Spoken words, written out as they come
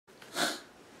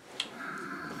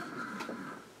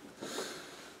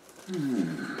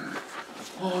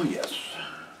Oh, yes.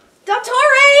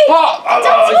 Dottore!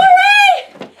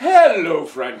 Dottore! Hello,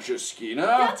 Franceschina.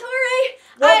 Dottore!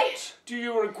 What do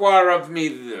you require of me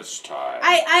this time?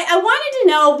 I wanted to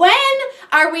know, when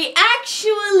are we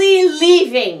actually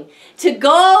leaving to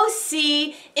go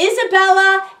see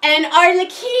Isabella and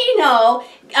Arlecchino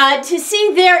to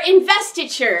see their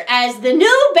investiture as the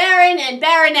new Baron and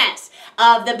Baroness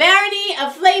of the Barony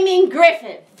of Flaming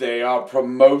Gryphon? They are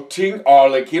promoting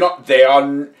Arlecchino. They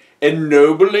are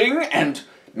ennobling and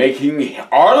making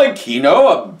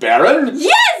Arlecchino a baron?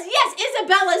 Yes, yes!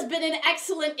 Isabella's been an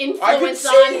excellent influence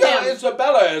on him. That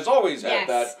Isabella has always had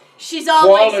that she's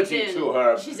always quality been, to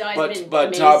her. She's always been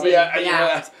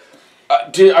amazing.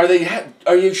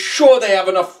 Are you sure they have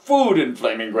enough food in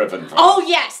Flaming Gryphon? Oh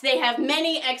yes, they have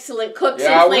many excellent cooks in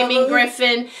Flaming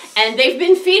Gryphon, and they've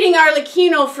been feeding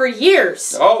Arlecchino for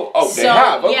years. They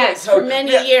have? Okay, yes, for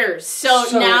many years. So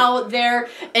now they're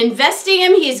investing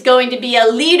him. He's going to be a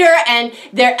leader, and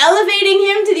they're elevating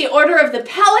him to the Order of the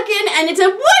Pelican, and it's a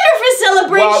wonderful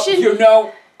celebration. Well, you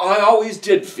know, I always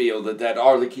did feel that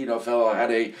Arlecchino fellow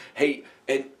had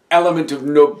an element of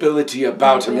nobility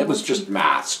about him. It was just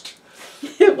masked.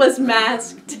 It was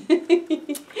masked.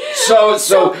 So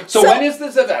when is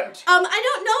this event? I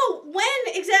don't know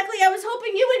when exactly. I was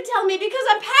hoping you would tell me because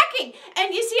I'm packing.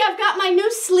 And you see, I've got my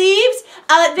new sleeves.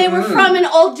 They were from an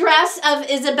old dress of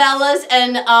Isabella's,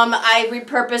 and I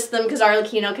repurposed them because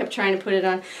Arlecchino kept trying to put it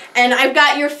on. And I've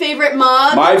got your favorite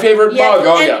mug. My favorite mug,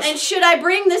 yes. And should I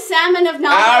bring the salmon of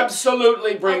knowledge?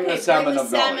 Absolutely bring the salmon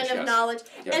of knowledge.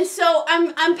 Yes. And so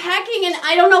I'm packing, and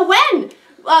I don't know when.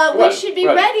 We should be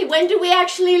ready. When do we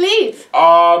actually leave?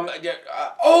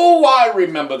 I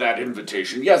remember that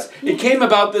invitation. Yes, it came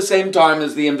about the same time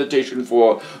as the invitation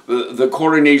for the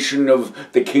coronation of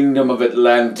the Kingdom of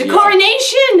Atlantia. The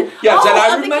coronation! Yes, and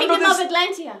I of remember the Kingdom this of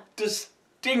Atlantia.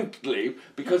 Distinctly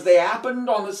because they happened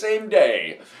on the same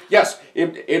day. Yes,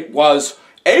 it was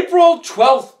April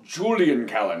 12th Julian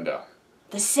calendar.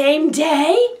 The same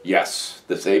day? Yes,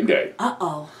 the same day.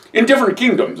 Uh-oh. In different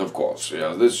kingdoms, of course.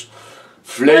 Yeah, this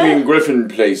Flaming Gryphon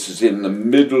place is in the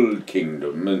Middle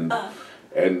Kingdom, and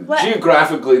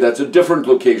geographically that's a different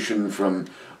location from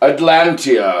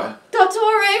Atlantia.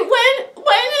 Dottore, when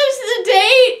is the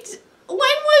date? When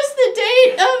was the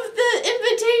date of the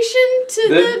invitation to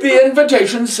the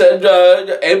invitation said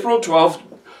April 12th,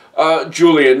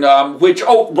 Julian, which,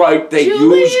 they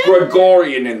use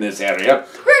Gregorian in this area.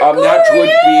 That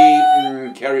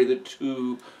would be, carry the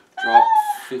 2, drop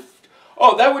 50.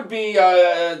 Oh, that would be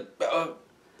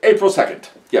April 2nd,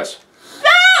 yes.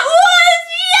 That was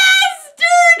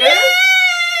yesterday!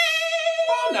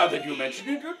 Well, now that you mention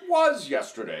it, it was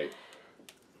yesterday.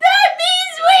 That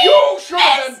means we You should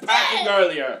have been packing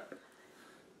earlier.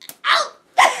 Ow!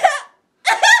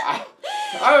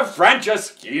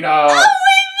 Franceschina. Oh,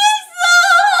 we missed the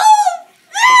whole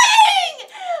thing!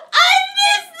 I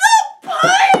missed the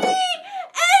party!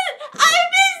 And I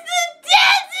missed the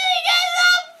dancing and the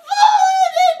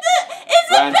food and the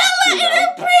Isabella in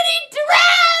a pretty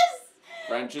dress!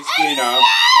 Franceschina.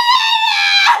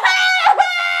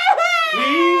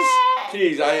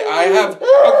 Please, I have a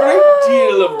great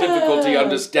deal of difficulty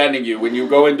understanding you when you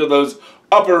go into those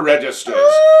upper registers.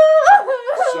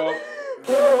 So,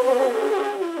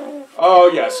 oh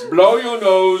yes, blow your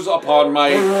nose upon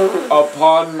my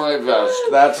vest.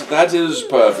 That is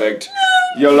perfect.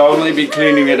 You'll only be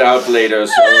cleaning it out later,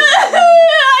 so.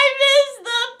 I missed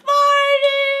the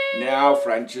party! Now,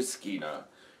 Franceschina,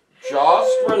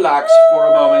 just relax for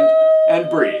a moment and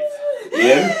breathe.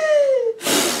 In.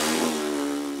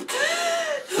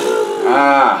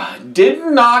 Did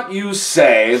not you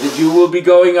say that you will be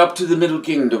going up to the Middle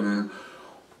Kingdom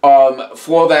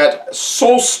for that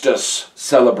solstice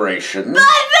celebration? But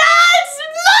that's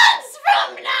months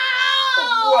from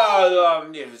now!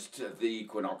 Well, yes, the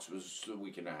equinox was a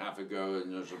week and a half ago,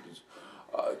 and there's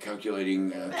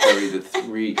calculating carry the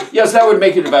 3. Yes, that would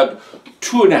make it about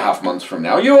 2.5 months from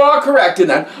now. You are correct in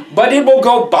that, but it will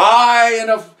go by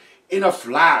in a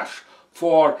flash.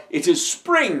 For it is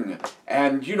spring,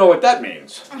 and you know what that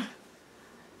means.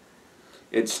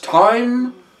 It's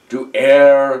time to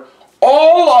air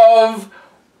all of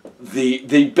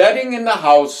the bedding in the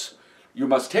house. You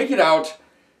must take it out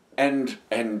and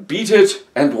beat it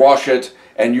and wash it,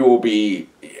 and you'll be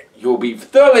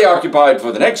thoroughly occupied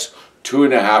for the next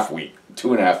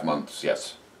 2.5 months.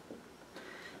 Yes.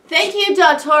 Thank you,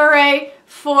 Dottore,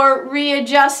 for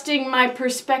readjusting my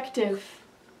perspective.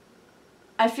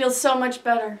 I feel so much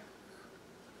better.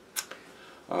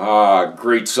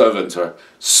 Great servants are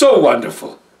so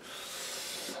wonderful.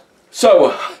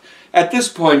 So, at this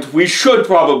point, we should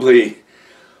probably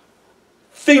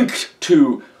think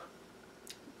to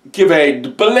give a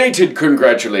belated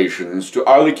congratulations to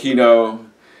Arlecchino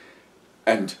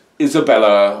and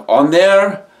Isabella on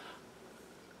their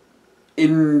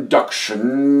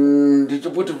induction.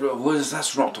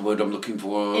 That's not the word I'm looking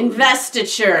for.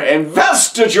 Investiture.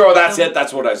 Investiture, that's it.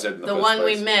 That's what I said in the first one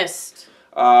place. we missed.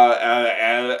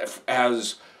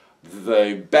 As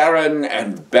the Baron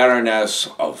and Baroness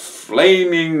of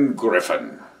Flaming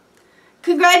Gryphon.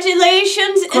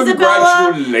 Congratulations,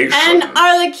 Isabella and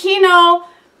Arlecchino.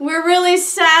 We're really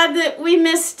sad that we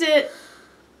missed it.